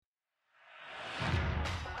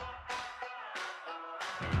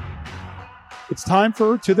It's time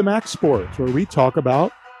for To the Max Sports, where we talk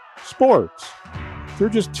about sports. They're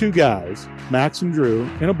just two guys, Max and Drew,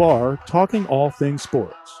 in a bar talking all things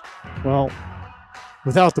sports. Well,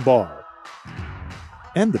 without the bar.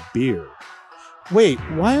 And the beer. Wait,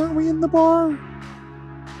 why aren't we in the bar?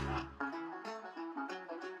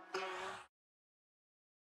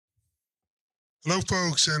 Hello,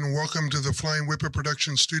 folks, and welcome to the Flying Whippet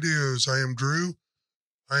Production Studios. I am Drew.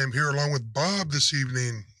 I am here along with Bob this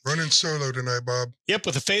evening. Running solo tonight, Bob. Yep,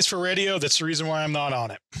 with a face for radio. That's the reason why I'm not on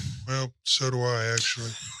it. Well, so do I, actually.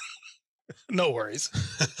 No worries.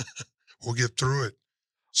 We'll get through it.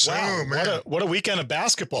 So, wow, man. What a weekend of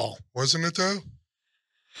basketball. Wasn't it, though?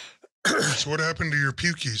 So what happened to your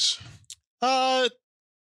pukies? I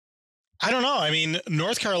don't know. I mean,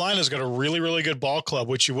 North Carolina's got a really, really good ball club,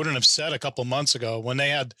 which you wouldn't have said a couple months ago when they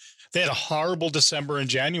had a horrible December and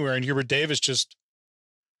January, and Hubert Davis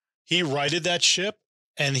he righted that ship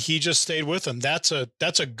and he just stayed with them. That's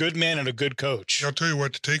a good man and a good coach. I'll tell you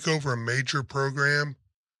what, to take over a major program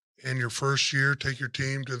in your first year, take your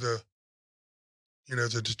team to the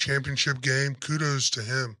championship game, kudos to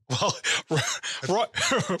him. Well,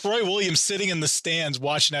 Roy Williams sitting in the stands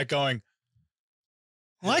watching that going,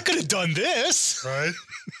 well, I could have done this. Right.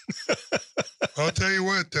 I'll tell you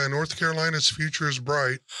what, North Carolina's future is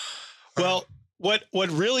bright. Well, what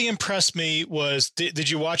really impressed me was, did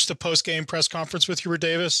you watch the post-game press conference with Hubert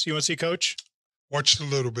Davis, UNC coach? Watched a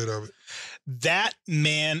little bit of it. That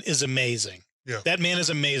man is amazing. Yeah. That man is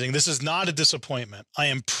amazing. This is not a disappointment. I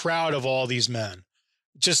am proud of all these men.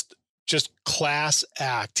 Just class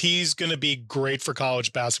act. He's going to be great for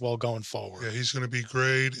college basketball going forward. Yeah, he's going to be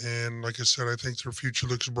great. And like I said, I think their future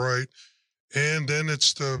looks bright. And then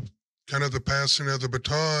it's the kind of the passing of the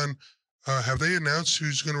baton. Have they announced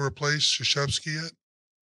who's going to replace Krzyzewski yet?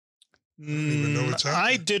 I don't even know what's happening.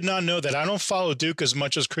 I did not know that. I don't follow Duke as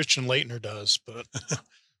much as Christian Laettner does, but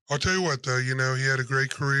I'll tell you what, though, he had a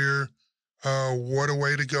great career. What a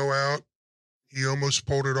way to go out. He almost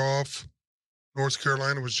pulled it off. North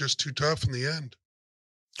Carolina was just too tough in the end.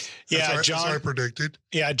 Yeah, as I predicted.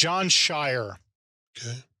 Yeah, John Shire.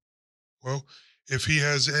 Okay. Well, if he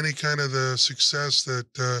has any kind of the success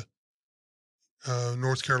that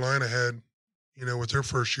North Carolina had, with their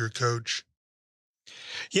first year coach.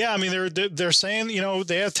 Yeah, I mean they're saying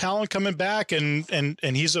they have talent coming back, and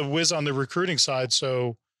he's a whiz on the recruiting side,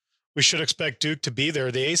 so we should expect Duke to be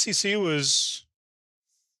there. The ACC was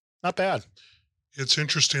not bad. It's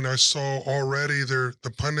interesting. I saw already the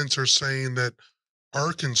pundits are saying that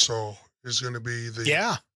Arkansas is going to be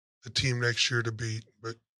the team next year to beat.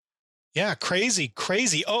 But yeah, crazy.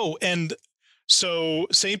 Oh, and so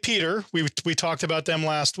St. Peter, we talked about them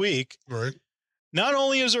last week. Right. Not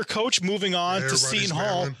only is their coach moving on to Seton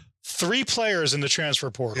Hall, 3 players in the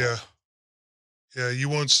transfer portal. Yeah. Yeah, you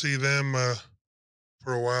won't see them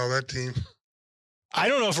for a while, that team. I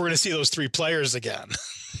don't know if we're going to see those 3 players again.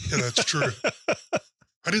 Yeah, that's true.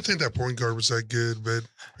 I didn't think that point guard was that good, but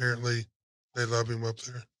apparently they love him up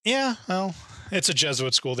there. Yeah, well, it's a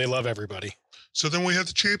Jesuit school. They love everybody. So then we had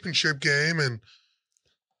the championship game, and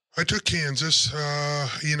I took Kansas.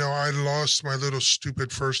 I lost my little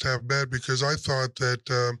stupid first half bet because I thought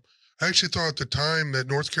that I actually thought at the time that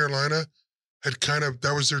North Carolina had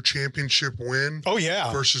that was their championship win. Oh,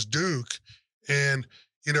 yeah. Versus Duke. And,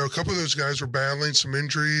 a couple of those guys were battling some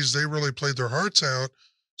injuries. They really played their hearts out.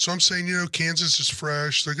 So I'm saying, Kansas is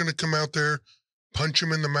fresh. They're going to come out there, punch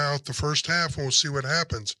them in the mouth the first half, and we'll see what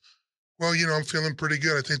happens. Well, I'm feeling pretty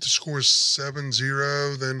good. I think the score is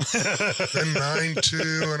 7-0, then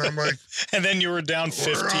 9-2, and I'm like... And then you were down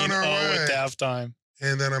 15-0 at halftime.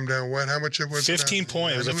 And then I'm down what? How much it was? 15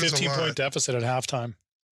 points. It was a 15-point deficit at halftime.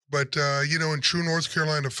 But, in true North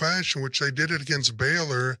Carolina fashion, which they did it against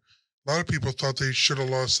Baylor, a lot of people thought they should have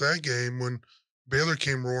lost that game when Baylor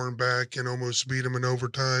came roaring back and almost beat them in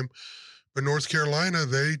overtime. But North Carolina,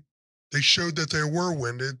 they showed that they were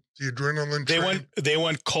winded. The adrenaline. They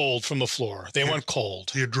went cold from the floor. They went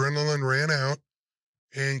cold. The adrenaline ran out,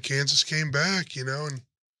 and Kansas came back. And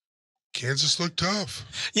Kansas looked tough.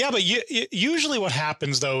 Yeah, but usually what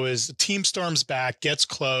happens though is the team storms back, gets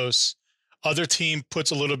close, other team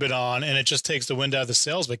puts a little bit on, and it just takes the wind out of the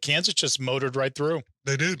sails. But Kansas just motored right through.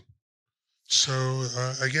 They did. So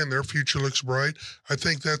again, their future looks bright. I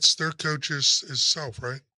think that's their coach's self,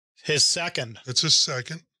 right? His second. It's his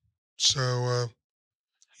second. So,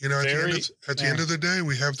 at the end of the day,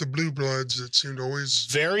 we have the blue bloods that seem to always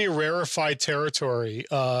very rarefied territory.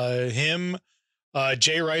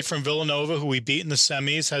 Jay Wright from Villanova, who we beat in the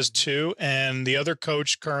semis, has 2, and the other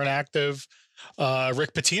coach, current active,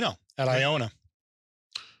 Rick Pitino at Iona.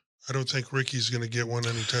 I don't think Ricky's going to get one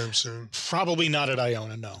anytime soon. Probably not at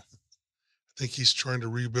Iona, no. I think he's trying to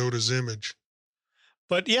rebuild his image.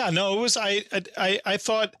 But yeah, no, it was, I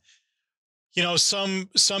thought,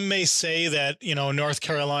 some may say that, North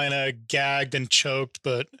Carolina gagged and choked,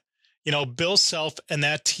 but, Bill Self and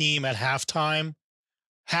that team at halftime,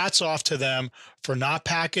 hats off to them for not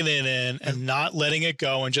packing it in and not letting it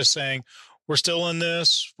go and just saying, we're still in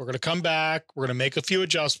this. We're going to come back. We're going to make a few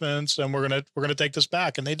adjustments and we're going to take this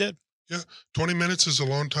back. And they did. Yeah. 20 minutes is a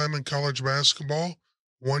long time in college basketball,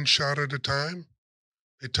 one shot at a time.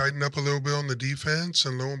 They tightened up a little bit on the defense,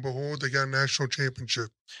 and lo and behold, they got a national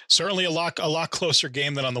championship. Certainly a lot closer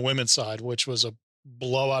game than on the women's side, which was a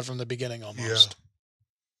blowout from the beginning almost.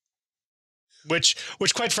 Yeah.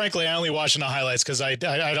 Which quite frankly, I only watch in the highlights because I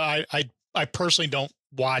personally don't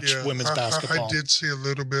watch women's basketball. I did see a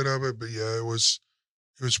little bit of it, but yeah, it was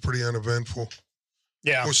pretty uneventful.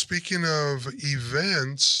 Yeah. Well, speaking of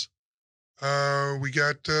events, we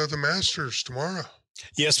got the Masters tomorrow.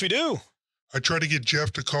 Yes, we do. I tried to get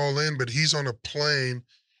Jeff to call in, but he's on a plane.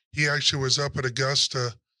 He actually was up at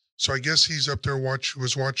Augusta, so I guess he's up there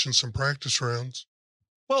was watching some practice rounds.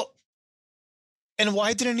 Well, and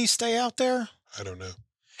why didn't he stay out there? I don't know.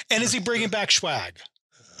 And is he bringing back swag?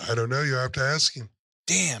 I don't know. You have to ask him.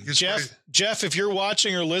 Damn, Jeff, if you're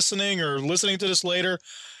watching or listening to this later,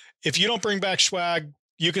 if you don't bring back swag,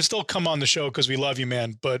 you can still come on the show because we love you,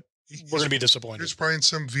 man, but we're going to be disappointed. He's probably in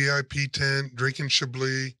some VIP tent, drinking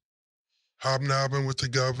Chablis, hobnobbing with the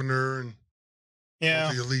governor and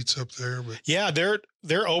all the elites up there. But yeah,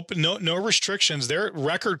 they're open, no restrictions. They're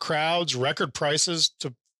record crowds, record prices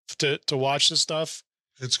to watch this stuff.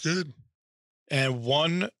 It's good. And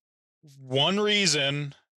one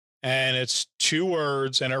reason, and it's 2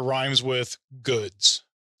 words, and it rhymes with goods.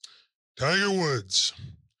 Tiger Woods.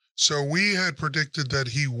 So we had predicted that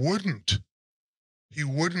he wouldn't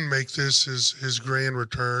make this his grand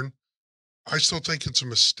return. I still think it's a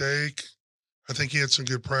mistake. I think he had some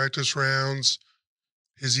good practice rounds.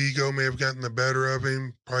 His ego may have gotten the better of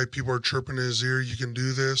him. Probably people are chirping in his ear, you can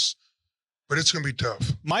do this. But it's going to be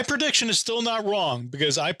tough. My prediction is still not wrong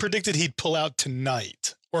because I predicted he'd pull out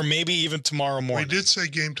tonight or maybe even tomorrow morning. We did say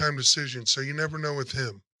game time decision, so you never know with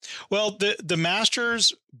him. Well, the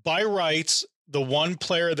Masters, by rights, the one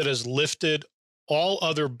player that has lifted all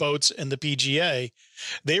other boats in the PGA,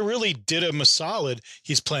 they really did him a solid.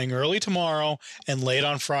 He's playing early tomorrow and late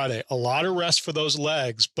on Friday. A lot of rest for those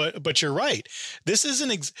legs. But you're right. This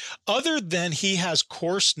isn't other than he has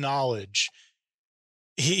course knowledge.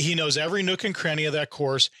 He knows every nook and cranny of that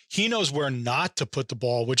course. He knows where not to put the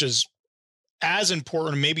ball, which is as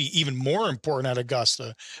important, maybe even more important at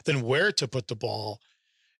Augusta than where to put the ball.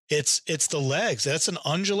 It's the legs. That's an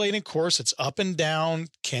undulating course. It's up and down.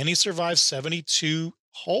 Can he survive 72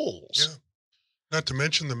 holes? Yeah. Not to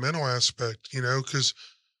mention the mental aspect, because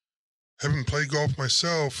having played golf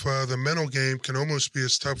myself, the mental game can almost be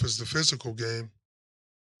as tough as the physical game.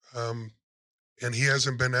 And he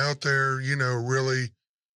hasn't been out there, really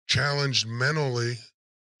challenged mentally.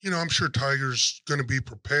 I'm sure Tiger's going to be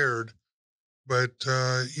prepared. But,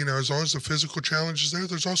 as long as the physical challenge is there,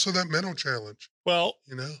 there's also that mental challenge. Well,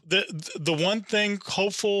 the one thing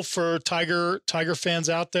hopeful for Tiger fans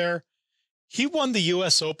out there, he won the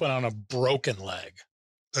U.S. Open on a broken leg.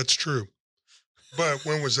 That's true. But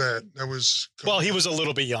when was that? That was... Well, he was a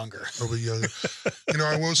little bit younger. A little bit younger.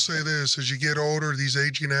 I will say this, as you get older, these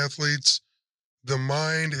aging athletes, the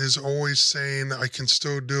mind is always saying, I can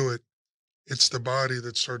still do it. It's the body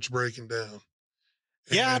that starts breaking down.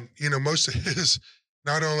 And, most of his,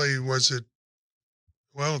 not only was it,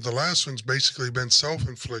 the last one's basically been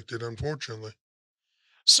self-inflicted, unfortunately.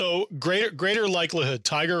 So greater likelihood,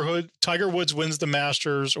 Tiger Woods wins the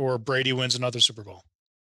Masters or Brady wins another Super Bowl.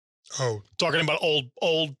 Oh, talking about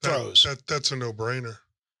old pros. That's a no-brainer.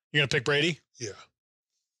 You're going to pick Brady? Yeah.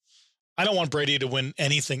 I don't want Brady to win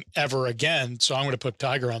anything ever again, so I'm going to put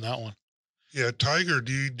Tiger on that one. Yeah, Tiger,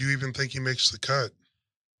 do you even think he makes the cut?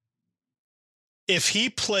 If he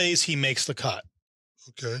plays, he makes the cut.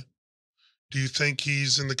 Okay. Do you think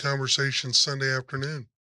he's in the conversation Sunday afternoon?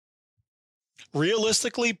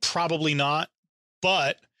 Realistically, probably not.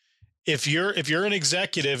 But if you're an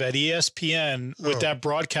executive at ESPN with that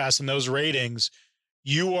broadcast and those ratings,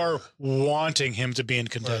 you are wanting him to be in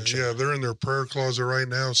contention. Yeah, they're in their prayer closet right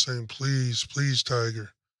now saying, please, please, Tiger.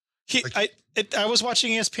 I was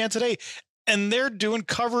watching ESPN today, and they're doing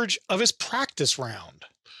coverage of his practice round.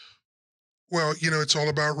 Well, it's all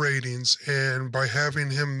about ratings, and by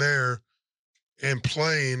having him there and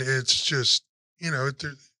playing, it's just,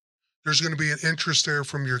 there's going to be an interest there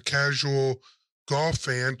from your casual golf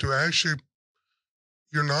fan to actually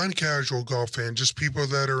your non-casual golf fan, just people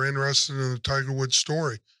that are interested in the Tiger Woods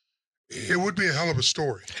story. it would be a hell of a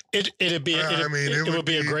story. It'd be it would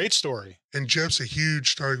be a great story. And Jeff's a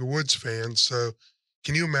huge Tiger Woods fan, so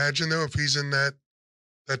can you imagine though if he's in that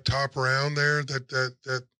top round there,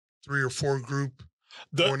 that 3 or 4 group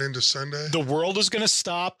going into Sunday? The world is going to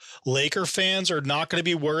stop. Laker fans are not going to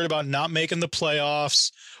be worried about not making the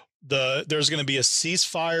playoffs. There's going to be a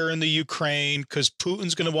ceasefire in the Ukraine because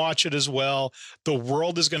Putin's going to watch it as well. The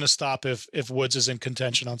world is going to stop if Woods is in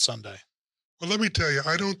contention on Sunday. Well, let me tell you,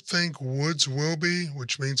 I don't think Woods will be,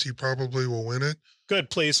 which means he probably will win it.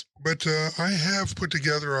 Good, please. But I have put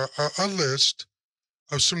together a list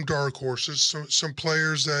of some dark horses, some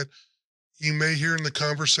players that you may hear in the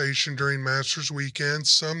conversation during Masters weekend,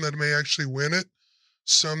 some that may actually win it,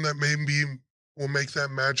 some that maybe will make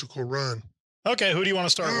that magical run. Okay, who do you want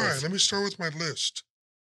to start with? All right, let me start with my list.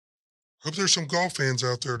 Hope there's some golf fans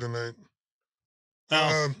out there tonight.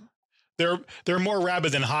 They're more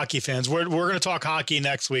rabid than hockey fans. We're going to talk hockey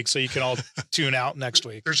next week, so you can all tune out next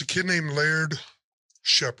week. There's a kid named Laird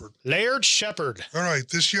Shepherd. Laird Shepherd. All right,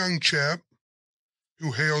 this young chap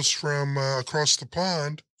who hails from across the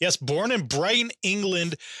pond. Yes, born in Brighton,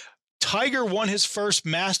 England. Tiger won his first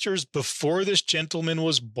Masters before this gentleman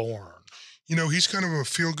was born. You know, he's kind of a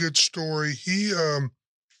feel-good story. He won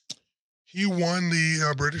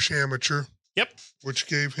the British Amateur. Yep. Which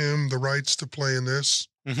gave him the rights to play in this.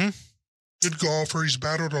 Mm-hmm. Good golfer. He's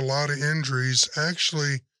battled a lot of injuries.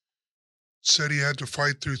 Actually said he had to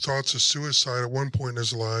fight through thoughts of suicide at one point in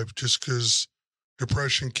his life just because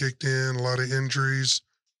depression kicked in, a lot of injuries.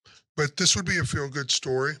 But this would be a feel-good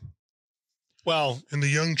story. Well. And the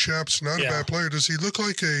young chap's not a bad player. Does he look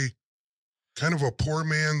like a kind of a poor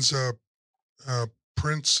man's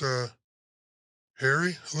Prince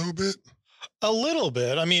Harry a little bit? A little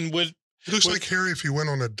bit. I mean, it looks like Harry if he went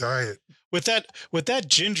on a diet. With that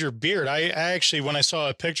ginger beard, I actually, when I saw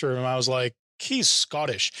a picture of him, I was like, he's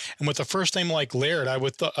Scottish. And with the first name like Laird, I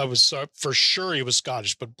was for sure he was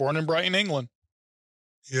Scottish, but born in Brighton, England.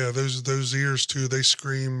 Yeah, those ears too. They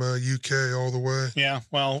scream UK all the way. Yeah,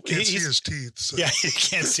 well, can't see his teeth. So. Yeah, you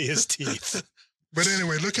can't see his teeth. But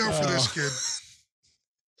anyway, look out for this kid,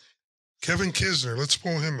 Kevin Kisner. Let's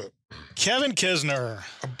pull him up. Kevin Kisner,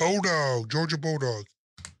 a Bulldog, Georgia Bulldog.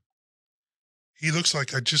 He looks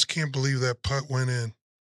like, I just can't believe that putt went in.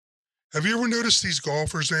 Have you ever noticed these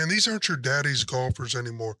golfers, man? These aren't your daddy's golfers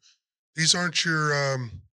anymore. These aren't your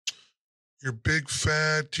big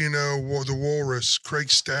fat, the walrus, Craig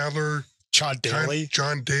Stadler. John Daly.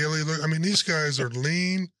 John Daly. I mean, these guys are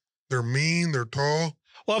lean, they're mean, they're tall.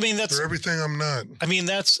 Well, I mean, they're everything I'm not. I mean,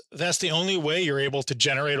 that's the only way you're able to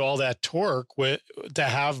generate all that torque to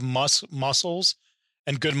have muscles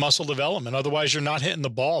and good muscle development. Otherwise, you're not hitting the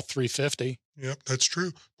ball 350. Yep, that's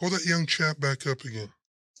true. Pull that young chap back up again.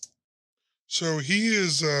 So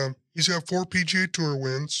he's got 4 PGA Tour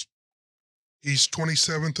wins. He's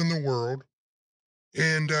 27th in the world.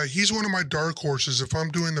 And he's one of my dark horses. If I'm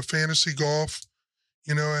doing the fantasy golf,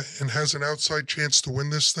 and has an outside chance to win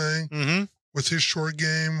this thing with his short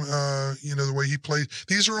game, the way he plays.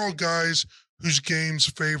 These are all guys whose games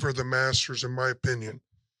favor the Masters, in my opinion.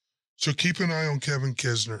 So keep an eye on Kevin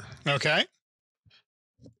Kisner. Okay.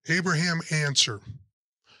 Abraham Answer.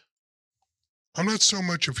 I'm not so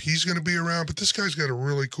much if he's going to be around, but this guy's got a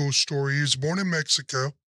really cool story. He was born in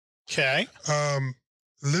Mexico. Okay.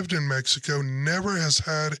 Lived in Mexico, never has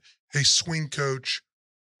had a swing coach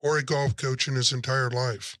or a golf coach in his entire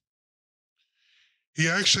life. He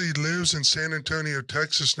actually lives in San Antonio,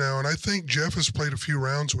 Texas now, and I think Jeff has played a few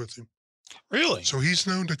rounds with him. Really? So he's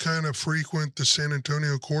known to kind of frequent the San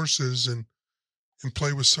Antonio courses and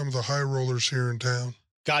play with some of the high rollers here in town.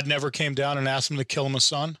 God never came down and asked him to kill him a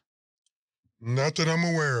son? Not that I'm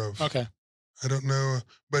aware of. Okay. I don't know,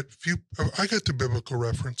 but I got the biblical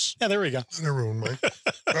reference. Yeah, there we go. Not everyone might.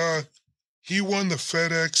 He won the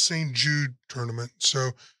FedEx St. Jude tournament.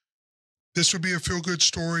 So this would be a feel-good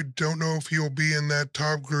story. Don't know if he'll be in that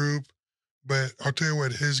top group, but I'll tell you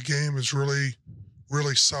what, his game is really,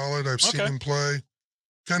 really solid. I've seen him play.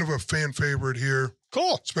 Kind of a fan favorite here.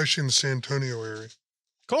 Cool. Especially in the San Antonio area.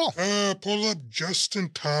 Cool. Pull up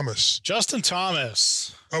Justin Thomas. Justin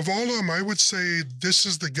Thomas. Of all of them, I would say this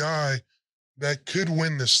is the guy that could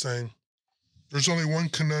win this thing. There's only one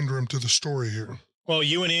conundrum to the story here. Well,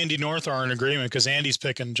 you and Andy North are in agreement because Andy's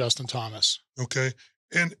picking Justin Thomas. Okay.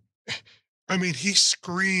 And I mean, he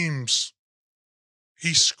screams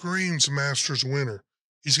Masters winner.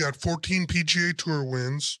 He's got 14 PGA Tour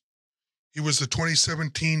wins. He was the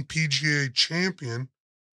 2017 PGA champion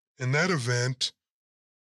in that event,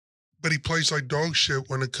 but he plays like dog shit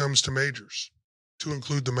when it comes to majors, to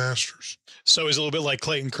include the Masters. So he's a little bit like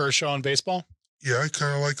Clayton Kershaw in baseball? Yeah, I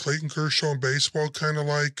kind of like Clayton Kershaw in baseball, kind of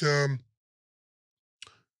like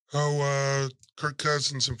Kirk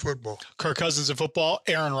Cousins in football. Kirk Cousins in football,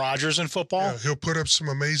 Aaron Rodgers in football. Yeah, he'll put up some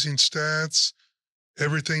amazing stats.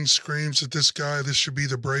 Everything screams at this guy. This should be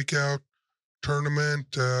the breakout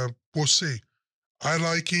tournament. We'll see. I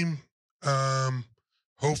like him.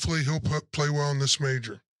 Hopefully he'll play well in this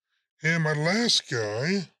major. And my last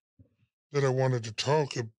guy that I wanted to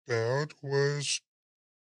talk about was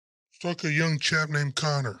a young chap named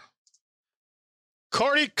Connor.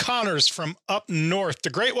 Corey Connors from up north, the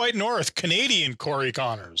Great White North, Canadian Corey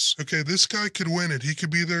Connors. Okay, this guy could win it. He could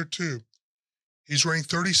be there too. He's ranked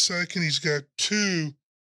 32nd. He's got 2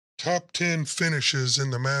 top 10 finishes in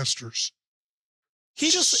the Masters. He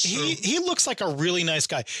looks like a really nice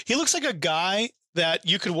guy. He looks like a guy that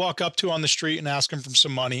you could walk up to on the street and ask him for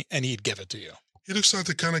some money and he'd give it to you. He looks like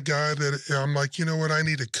the kind of guy that I'm like, you know what, I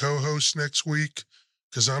need a co-host next week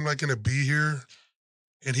because I'm not going to be here.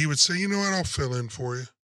 And he would say, you know what, I'll fill in for you.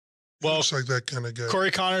 Well, looks like that kind of guy.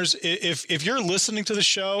 Corey Connors, if you're listening to the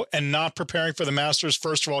show and not preparing for the Masters,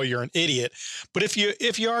 first of all, you're an idiot. But if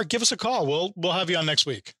you are, give us a call. We'll have you on next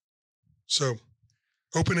week. So,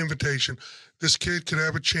 open invitation. This kid could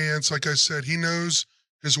have a chance. Like I said, he knows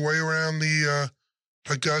his way around the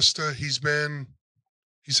Augusta. He's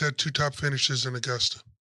had 2 top finishes in Augusta.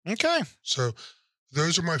 Okay. So,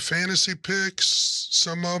 those are my fantasy picks.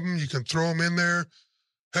 Some of them you can throw them in there.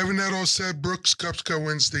 Having that all said, Brooks Koepka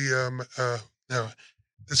wins the. No,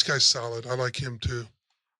 this guy's solid. I like him too.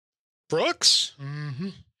 Brooks.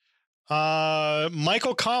 Mm-hmm.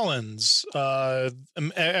 Michael Collins.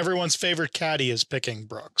 Everyone's favorite caddy is picking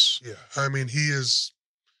Brooks. Yeah, I mean he's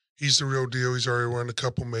the real deal. He's already won a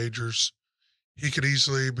couple majors. He could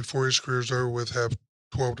easily, before his career's over with, have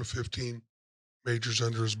 12 to 15 majors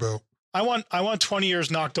under his belt. I want 20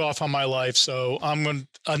 years knocked off on my life, so I'm going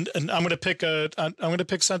to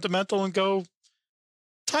pick sentimental and go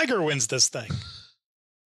Tiger wins this thing.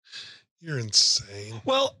 You're insane.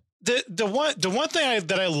 Well, the one thing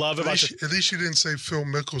that I love about at least you didn't say Phil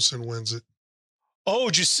Mickelson wins it. Oh,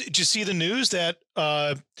 did you see the news that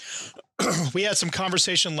we had some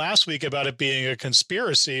conversation last week about it being a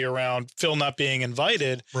conspiracy around Phil not being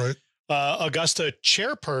invited? Right. Augusta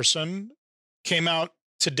chairperson came out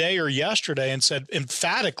today or yesterday and said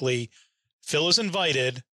emphatically, Phil is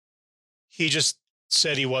invited. He just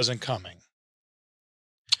said he wasn't coming.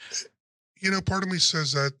 You know, part of me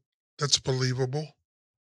says that's believable.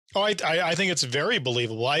 Oh, I think it's very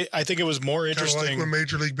believable. I think it was more interesting. Kind of like when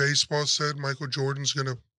Major League Baseball said Michael Jordan's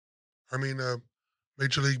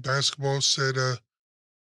Major League Basketball said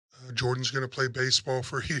Jordan's going to play baseball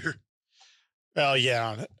for a year. Well,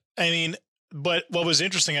 yeah. I mean, but what was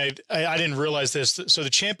interesting, I didn't realize this. So the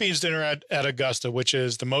Champions Dinner at Augusta, which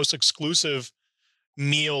is the most exclusive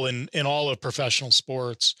meal in all of professional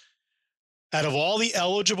sports, out of all the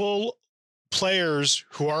eligible players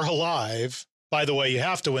who are alive, by the way, you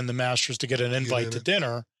have to win the Masters to get an invite to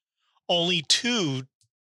dinner, only 2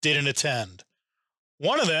 didn't attend.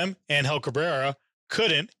 One of them, Angel Cabrera,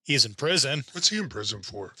 couldn't. He's in prison. What's he in prison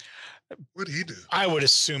for? What did he do? I would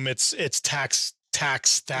assume it's tax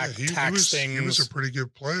things. He was a pretty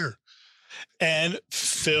good player. And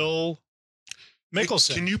Phil Mickelson.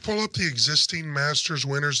 Hey, can you pull up the existing Masters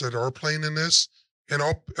winners that are playing in this? And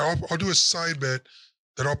I'll do a side bet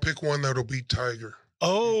that I'll pick one that'll beat Tiger.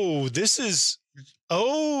 Oh,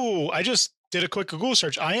 I just did a quick Google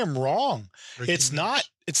search. I am wrong. It's not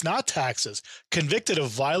taxes. Convicted of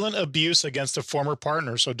violent abuse against a former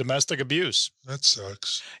partner. So domestic abuse. That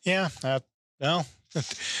sucks. Yeah. Well,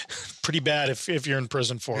 pretty bad if you're in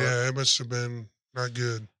prison for it. Yeah, it must have been not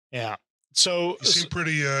good. Yeah. So you seem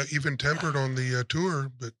pretty even tempered on the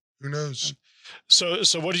tour, but who knows? So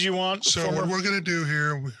what did you want? So what we're going to do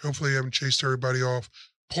here, we hopefully haven't chased everybody off,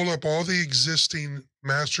 pull up all the existing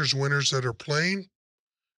Masters winners that are playing,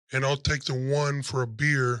 and I'll take the one for a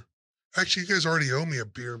beer. Actually, you guys already owe me a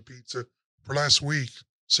beer and pizza for last week,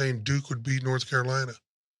 saying Duke would beat North Carolina.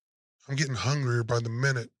 I'm getting hungrier by the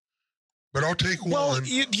minute. But I'll take one. Well,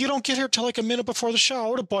 you don't get here till like a minute before the show. I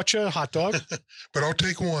would have bought you a hot dog. But I'll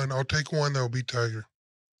take one. I'll take one that'll beat Tiger.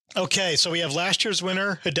 Okay, so we have last year's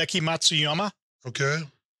winner, Hideki Matsuyama. Okay.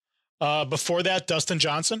 Before that, Dustin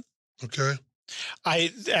Johnson. Okay.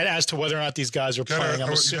 As to whether or not these guys are playing,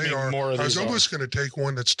 I'm assuming more of these I was almost going to take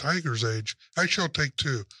one that's Tiger's age. Actually, I'll take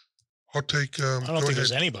 2. I'll take. I don't think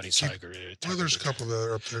there's anybody's Tiger. Well, there's a couple that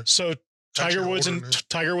are up there. So Tiger Woods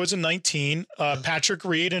in 19, Patrick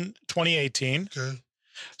Reed in 2018. Okay.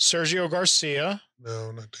 Sergio Garcia.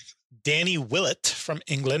 No, not taking. Danny Willett from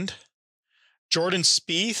England. Jordan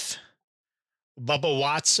Spieth. Bubba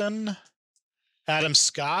Watson. Adam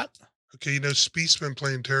Scott. Okay, Spieth's been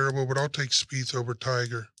playing terrible, but I'll take Spieth over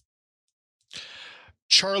Tiger.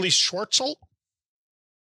 Charlie Schwartzel?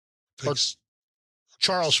 Or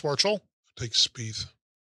Charles Schwartzel? Take Spieth.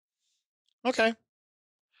 Okay.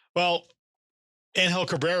 Well, Angel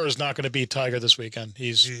Cabrera is not going to beat Tiger this weekend.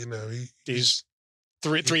 He's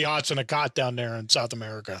three hots and a cot down there in South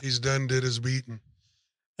America. He's done did his beating.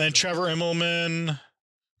 And Trevor Immelman,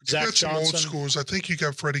 Zach got some Johnson. old schools. I think you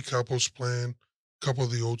got Freddie Couples playing. A couple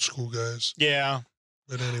of the old school guys. Yeah.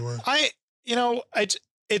 But anyway,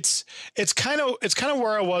 it's kind of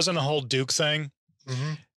where I was on the whole Duke thing.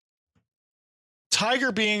 Mm-hmm.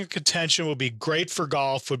 Tiger being in contention would be great for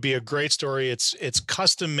golf, would be a great story. It's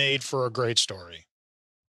custom made for a great story.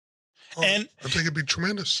 And I think it'd be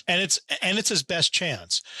tremendous. And it's his best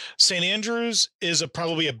chance. St. Andrews is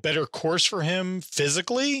probably a better course for him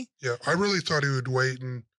physically. Yeah, I really thought he would wait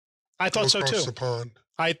and I thought so across too. the pond.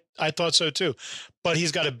 I thought so too. But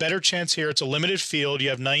he's got a better chance here. It's a limited field. You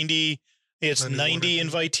have 90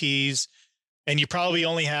 invitees, and you probably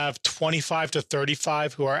only have 25 to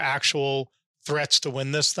 35 who are actual threats to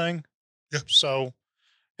win this thing. Yeah. So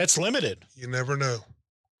it's limited. You never know.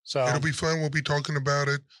 So it'll be fun. We'll be talking about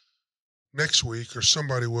it next week, or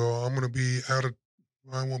somebody will. I won't be out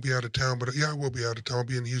of town, but yeah, I will be out of town. I'll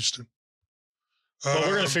be in Houston. Well,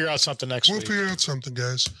 we're going to figure out something next week. We'll figure out something,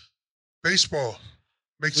 guys. Baseball.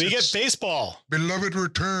 We get baseball. Beloved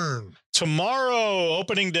return. Tomorrow,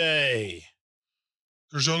 opening day.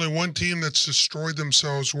 There's only one team that's destroyed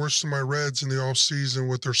themselves worse than my Reds in the offseason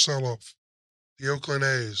with their sell-off. The Oakland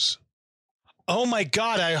A's. Oh my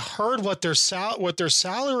God! I heard what their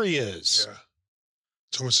salary is. Yeah,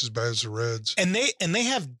 it's almost as bad as the Reds. And they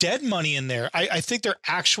have dead money in there. I think their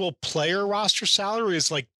actual player roster salary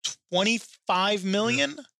is like $25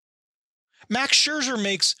 million. Yeah. Max Scherzer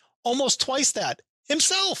makes almost twice that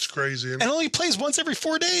himself. It's crazy, and only plays once every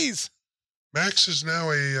 4 days. Max is now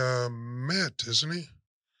a Met, isn't he?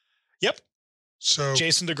 Yep. So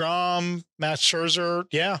Jason DeGrom, Max Scherzer,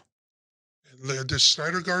 yeah. Does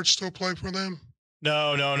Syndergaard still play for them?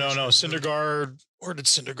 No. Syndergaard, where did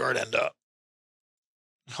Syndergaard end up?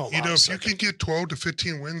 Hold on if you can get 12 to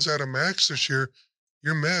 15 wins out of Max this year,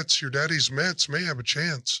 your daddy's Mets may have a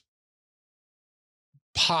chance.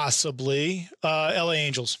 Possibly. LA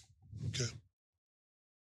Angels. Okay.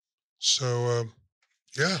 So,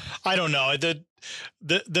 yeah. I don't know.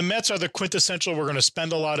 The Mets are the quintessential. We're going to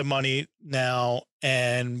spend a lot of money now,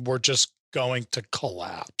 and we're just going to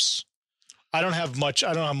collapse. I don't have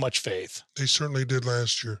much faith. They certainly did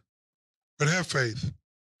last year, but have faith.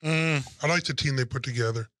 I like the team they put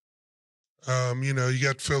together. You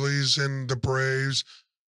got Phillies and the Braves.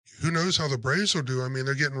 Who knows how the Braves will do? I mean,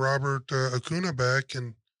 they're getting Robert Acuna back,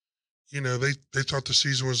 and they thought the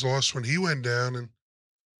season was lost when he went down, and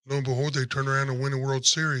lo and behold, they turn around and win a World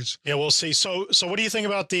Series. Yeah, we'll see. So what do you think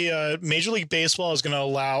about the Major League Baseball is going to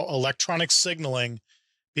allow electronic signaling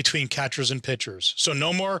between catchers and pitchers? So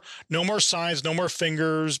no more signs, no more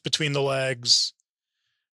fingers between the legs.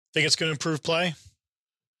 Think it's going to improve play?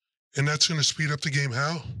 And that's going to speed up the game.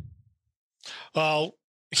 How? Well,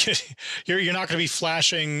 you're not going to be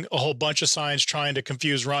flashing a whole bunch of signs trying to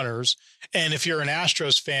confuse runners. And if you're an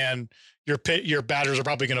Astros fan, your batters are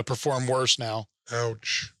probably going to perform worse now.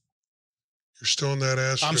 Ouch. You're still in that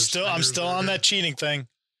Astros. I'm still on that cheating thing.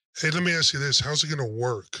 Hey, let me ask you this. How's it going to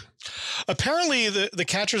work? Apparently the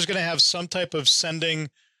catcher is going to have some type of sending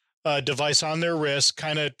device on their wrist.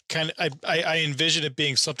 Kind of. I envision it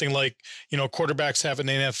being something like, quarterbacks have in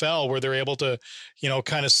the NFL, where they're able to,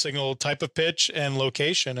 kind of signal type of pitch and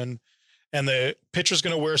location, and the pitcher's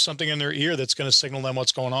going to wear something in their ear that's going to signal them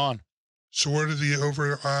what's going on. So what are the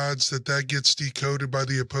over odds that gets decoded by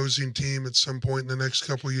the opposing team at some point in the next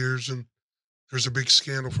couple of years, and there's a big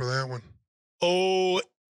scandal for that one? Oh,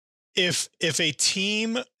 if a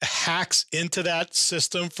team hacks into that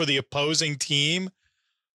system for the opposing team,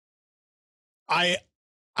 I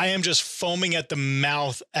am just foaming at the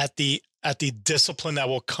mouth at the discipline that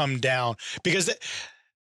will come down, because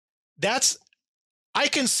I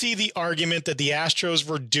can see the argument that the Astros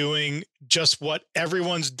were doing just what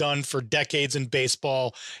everyone's done for decades in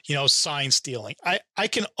baseball, sign stealing. I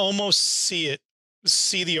can almost see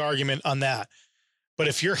the argument on that. But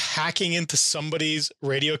if you're hacking into somebody's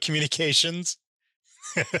radio communications,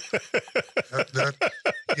 it's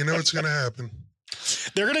going to happen.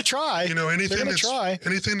 They're going to try.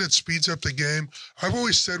 Anything that speeds up the game. I've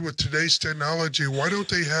always said with today's technology, why don't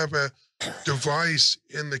they have a device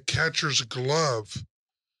in the catcher's glove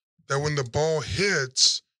that when the ball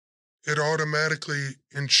hits, it automatically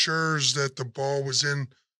ensures that the ball was in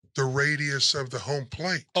the radius of the home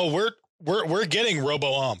plate? Oh, we're getting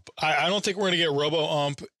robo ump. I don't think we're going to get robo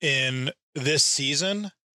ump in this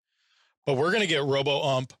season, but we're going to get robo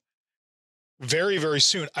ump very, very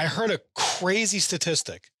soon. I heard a crazy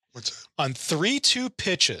statistic. What's that? On 3-2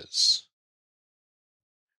 pitches.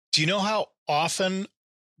 Do you know how often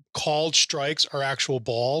called strikes are actual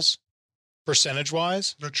balls, percentage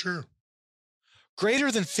wise? Not sure.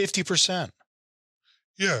 Greater than 50%.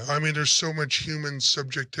 Yeah, I mean, there's so much human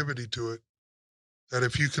subjectivity to it that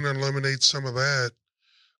if you can eliminate some of that,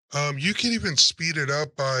 you can even speed it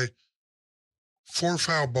up by 4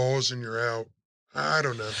 foul balls and you're out. I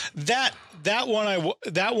don't know. That one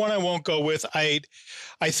I won't go with. I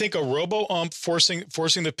think a robo ump forcing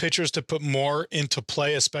the pitchers to put more into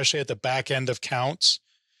play, especially at the back end of counts.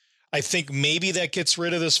 I think maybe that gets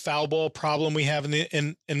rid of this foul ball problem we have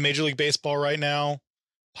in Major League Baseball right now.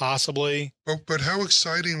 Possibly. But how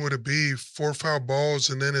exciting would it be? 4 foul balls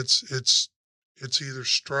and then it's either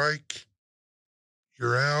strike,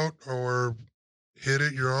 you're out, or hit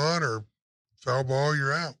it, you're on, or foul ball,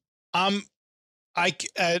 you're out. I'm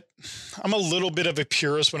a little bit of a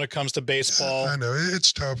purist when it comes to baseball. I know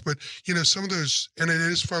it's tough, but some of those, and it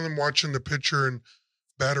is fun watching the pitcher and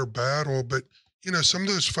batter battle. But some of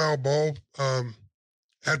those foul ball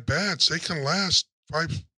at bats, they can last 4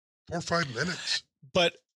 or 5 minutes.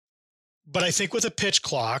 But I think with a pitch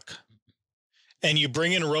clock, and you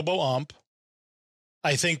bring in robo ump,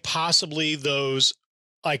 I think possibly those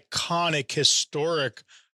iconic, historic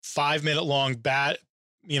 5-minute long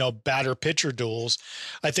batter pitcher duels,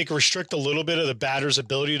 I think restrict a little bit of the batter's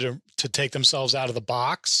ability to take themselves out of the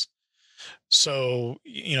box. So,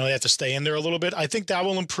 they have to stay in there a little bit. I think that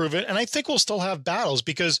will improve it. And I think we'll still have battles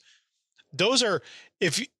because those are,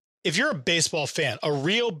 if you're a baseball fan, a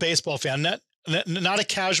real baseball fan, not a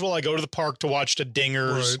casual, I go to the park to watch the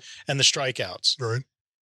dingers and the strikeouts. Right.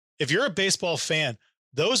 If you're a baseball fan,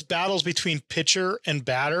 those battles between pitcher and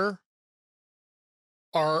batter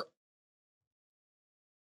are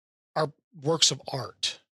works of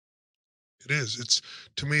art. It is.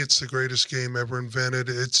 To me, it's the greatest game ever invented.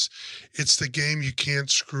 It's the game you can't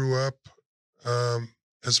screw up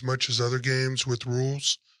as much as other games with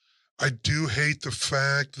rules. I do hate the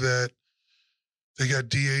fact that they got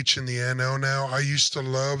DH in the NL now. I used to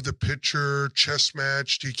love the pitcher chess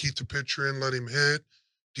match. Do you keep the pitcher in, let him hit?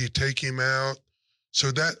 Do you take him out?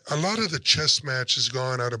 So that a lot of the chess match has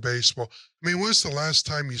gone out of baseball. I mean, when's the last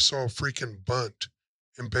time you saw a freaking bunt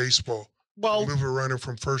in baseball? Well, move a runner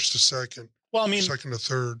from first to second. Well, I mean, second to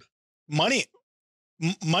third.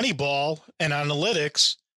 Moneyball and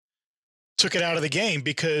analytics took it out of the game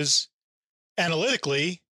because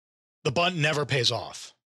analytically, the bunt never pays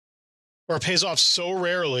off, or it pays off so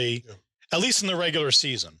rarely, at least in the regular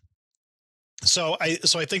season. So I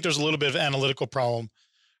think there's a little bit of analytical problem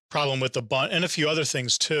with the bunt and a few other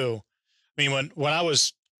things too. I mean, when I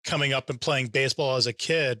was coming up and playing baseball as a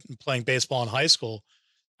kid and playing baseball in high school,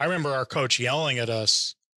 I remember our coach yelling at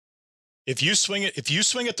us, if you swing at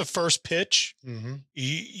the first pitch,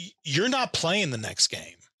 you're not playing the next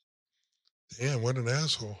game. Damn, what an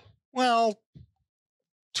asshole. Well,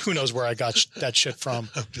 who knows where I got that shit from.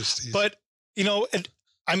 I'm just teasing. But,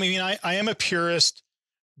 I am a purist,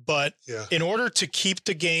 but in order to keep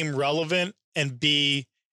the game relevant and be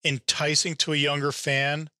enticing to a younger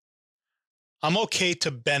fan, I'm okay to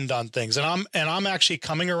bend on things. And I'm actually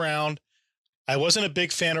coming around. I wasn't a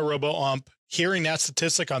big fan of robo ump. Hearing that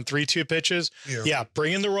statistic on 3-2 pitches,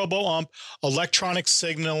 bring in the robo ump, electronic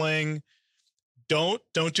signaling. Don't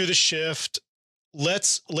do the shift.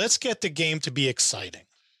 Let's get the game to be exciting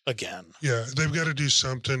again. Yeah, they've got to do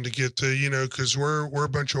something to get to, because we're a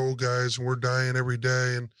bunch of old guys and we're dying every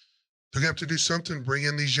day, and they have to do something. Bring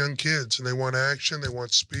in these young kids, and they want action, they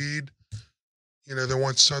want speed, they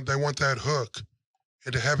want that hook,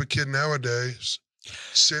 and to have a kid nowadays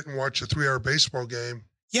sit and watch a 3-hour baseball game.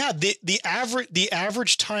 Yeah, the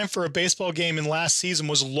average time for a baseball game in last season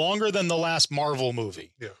was longer than the last Marvel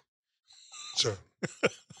movie. Yeah. So,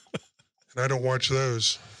 and I don't watch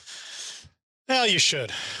those. Well, you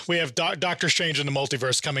should. We have Doctor Strange in the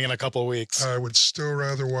Multiverse coming in a couple of weeks. I would still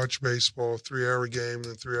rather watch baseball, 3-hour game,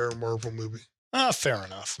 than 3-hour Marvel movie. Fair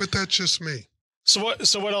enough. But that's just me. So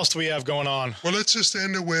what else do we have going on? Well, let's just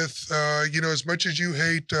end it with, as much as you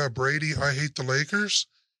hate Brady, I hate the Lakers.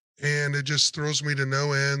 And it just thrills me to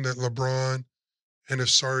no end that LeBron and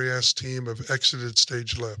his sorry-ass team have exited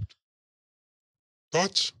stage left.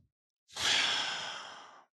 Thoughts?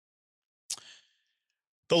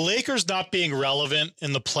 The Lakers not being relevant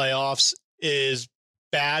in the playoffs is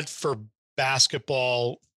bad for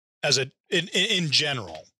basketball in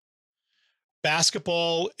general.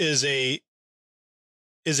 Basketball is a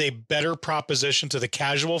is a better proposition to the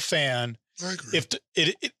casual fan I agree.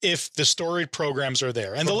 if the storied programs are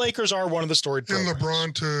there. And the Lakers are one of the storied And programs.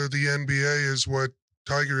 LeBron to the NBA is what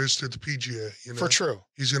Tiger is to the PGA. You know? For true.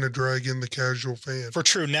 He's going to drag in the casual fan. For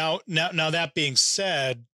true. Now that being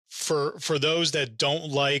said, for those that don't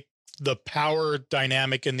like the power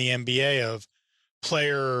dynamic in the NBA of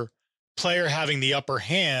player having the upper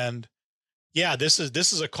hand, yeah, this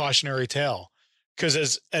is a cautionary tale.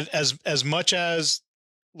 Because as much as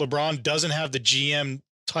LeBron doesn't have the GM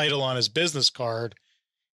title on his business card,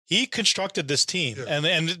 he constructed this team, and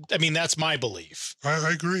I mean that's my belief.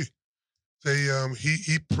 I agree. They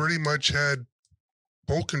he pretty much had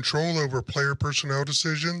full control over player personnel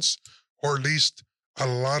decisions, or at least a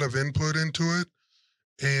lot of input into it.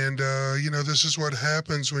 And this is what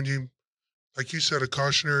happens when you, like you said, a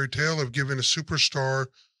cautionary tale of giving a superstar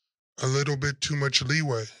a little bit too much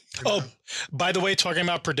leeway. Oh, by the way, talking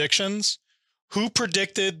about predictions, who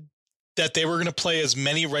predicted that they were going to play as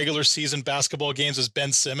many regular season basketball games as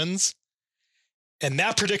Ben Simmons? And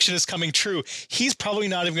that prediction is coming true. He's probably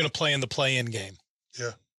not even going to play in the play-in game.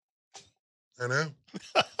 Yeah. I know.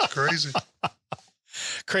 Crazy.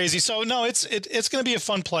 Crazy. So no, it's going to be a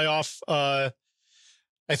fun playoff.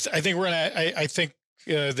 I think we're going to, I think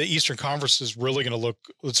the Eastern Conference is really going to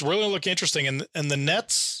look interesting. And the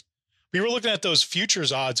Nets, we were looking at those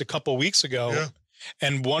futures odds a couple of weeks ago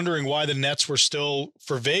and wondering why the Nets were still,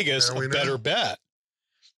 for Vegas, a better bet.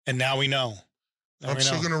 And now we know. I'm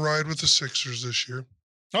still going to ride with the Sixers this year.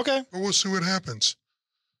 Okay. But we'll see what happens.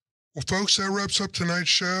 Well, folks, that wraps up tonight's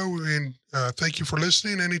show. And thank you for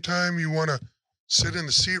listening. Anytime you want to sit in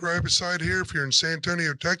the seat right beside here, if you're in San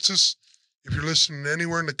Antonio, Texas, if you're listening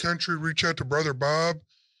anywhere in the country, reach out to Brother Bob.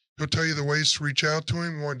 He'll tell you the ways to reach out to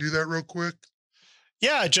him. You want to do that real quick?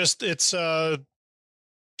 Yeah, just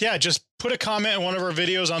put a comment in one of our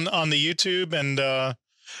videos on the YouTube, and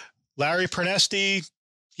Larry Pernesti.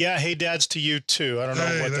 Yeah, hey, Dad's to you too. I don't know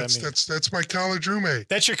what that means. That's my college roommate.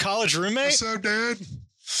 That's your college roommate? What's up, Dad?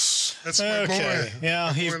 That's my boy.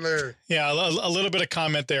 Yeah, my boy Larry. Yeah, a little bit of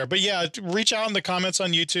comment there, but yeah, reach out in the comments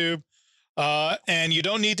on YouTube. And you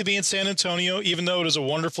don't need to be in San Antonio, even though it is a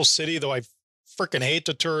wonderful city, though I freaking hate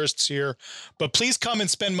the tourists here, but please come and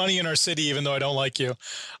spend money in our city, even though I don't like you.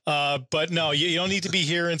 But no, you don't need to be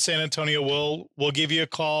here in San Antonio. We'll give you a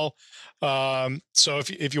call. So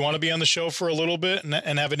if you want to be on the show for a little bit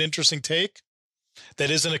and have an interesting take that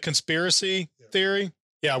isn't a conspiracy theory,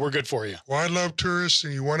 yeah, we're good for you. Well, I love tourists,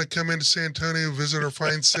 and you want to come into San Antonio, visit our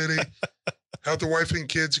fine city, have the wife and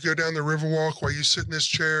kids go down the Riverwalk while you sit in this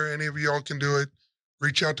chair. Any of y'all can do it.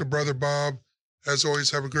 Reach out to Brother Bob. As always,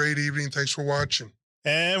 have a great evening. Thanks for watching.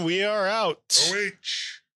 And we are out.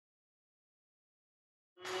 OH.